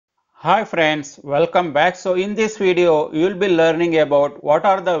Hi friends, welcome back. So in this video, you will be learning about what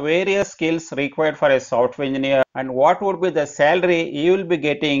are the various skills required for a software engineer and what would be the salary you will be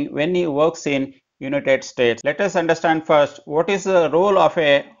getting when he works in United States. Let us understand first what is the role of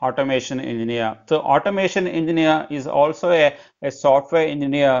a automation engineer. So automation engineer is also a software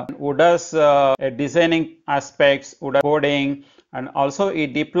engineer who does a designing aspects, who does coding, and also he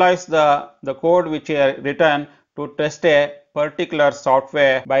deploys the code which he has written to test a particular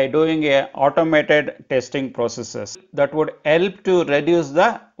software by doing a automated testing processes that would help to reduce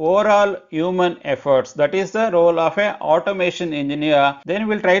the overall human efforts. That is the role of a automation engineer. Then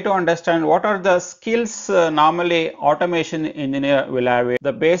we'll try to understand what are the skills normally automation engineer will have.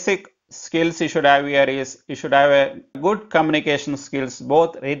 The basic skills you should have here is you should have a good communication skills,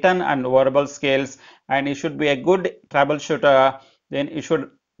 both written and verbal skills, and you should be a good troubleshooter. Then you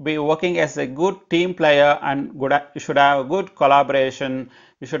should be working as a good team player and you should have a good collaboration.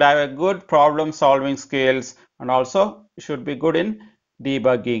 You should have a good problem solving skills, and also you should be good in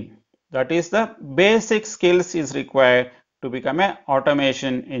debugging. That is the basic skills is required to become an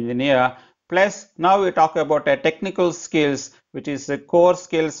automation engineer. Plus now we talk about a technical skills, which is the core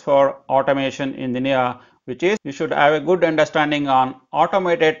skills for automation engineer, which is you should have a good understanding on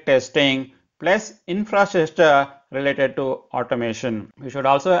automated testing plus infrastructure related to automation. You should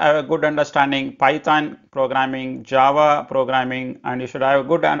also have a good understanding Python programming, Java programming, and you should have a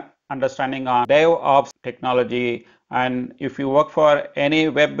good understanding on DevOps technology. And if you work for any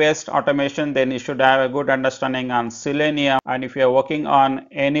web-based automation, then you should have a good understanding on Selenium. And if you are working on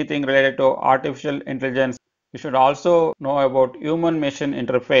anything related to artificial intelligence, you should also know about human machine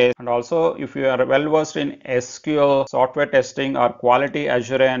interface, and also if you are well versed in SQL, software testing or quality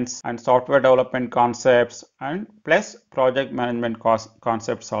assurance and software development concepts, and plus project management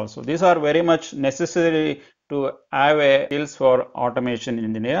concepts also. These are very much necessary to have a skills for automation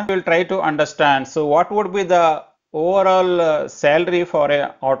engineer. We will try to understand. So what would be the overall salary for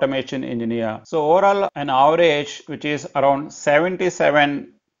a automation engineer? So overall an average which is around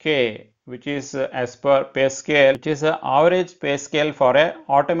 77K, which is as per pay scale, which is an average pay scale for a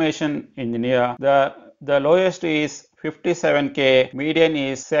automation engineer. The lowest is 57K, median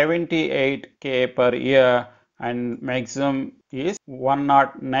is 78K per year, and maximum is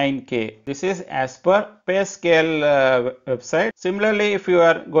 109K. This is as per pay scale website. Similarly, if you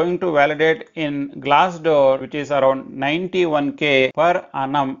are going to validate in Glassdoor, which is around 91K per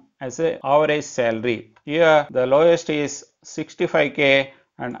annum as a average salary. Here the lowest is 65K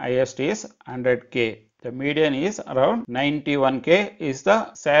and highest is 100K. The median is around 91K is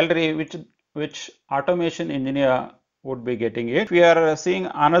the salary which automation engineer would be getting it. If we are seeing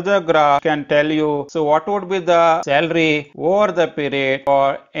another graph, can tell you so what would be the salary over the period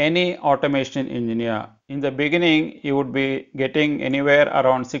for any automation engineer. In the beginning, you would be getting anywhere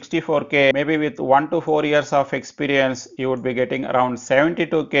around 64K. Maybe with 1 to 4 years of experience, you would be getting around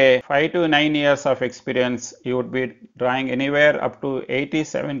 72K. 5 to 9 years of experience, you would be drawing anywhere up to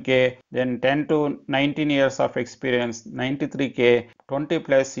 87K. Then 10 to 19 years of experience, 93K. 20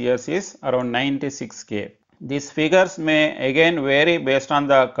 plus years is around 96K. These figures may again vary based on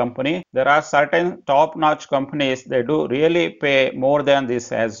the company. There are certain top-notch companies, they do really pay more than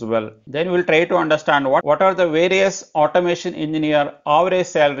this as well. Then we'll try to understand what are the various automation engineer average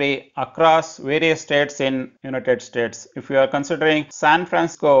salary across various states in United States. If you are considering San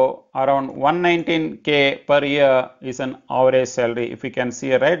Francisco, around 119K per year is an average salary. If you can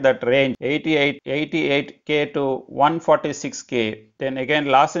see right, that range 88K to 146K. Then again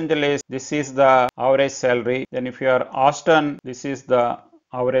Los Angeles, this is the average salary. Then if you are Austin, this is the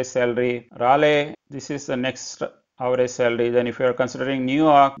average salary. Raleigh, this is the next average salary. Then if you are considering New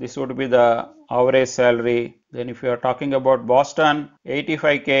York, this would be the average salary. Then if you are talking about Boston,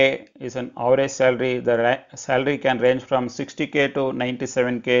 85K is an average salary. The salary can range from 60K to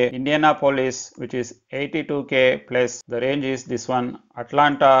 97K. Indianapolis, which is 82K plus, the range is this one.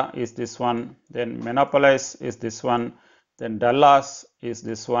 Atlanta is this one. Then Minneapolis is this one. Then Dallas is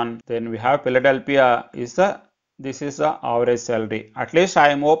this one. Then we have Philadelphia this is the average salary. At least I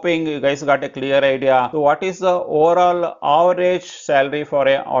am hoping you guys got a clear idea. So what is the overall average salary for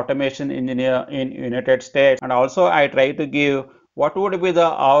an automation engineer in United States? And also I try to give what would be the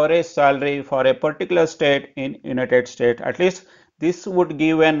average salary for a particular state in United States. At least this would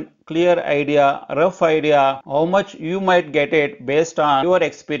give a clear idea, rough idea, how much you might get it based on your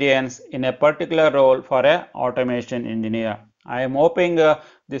experience in a particular role for an automation engineer. I am hoping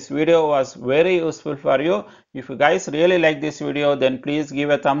this video was very useful for you. If you guys really like this video, then please give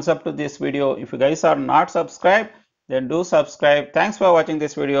a thumbs up to this video. If you guys are not subscribed, then do subscribe. Thanks for watching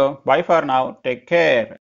this video. Bye for now. Take care.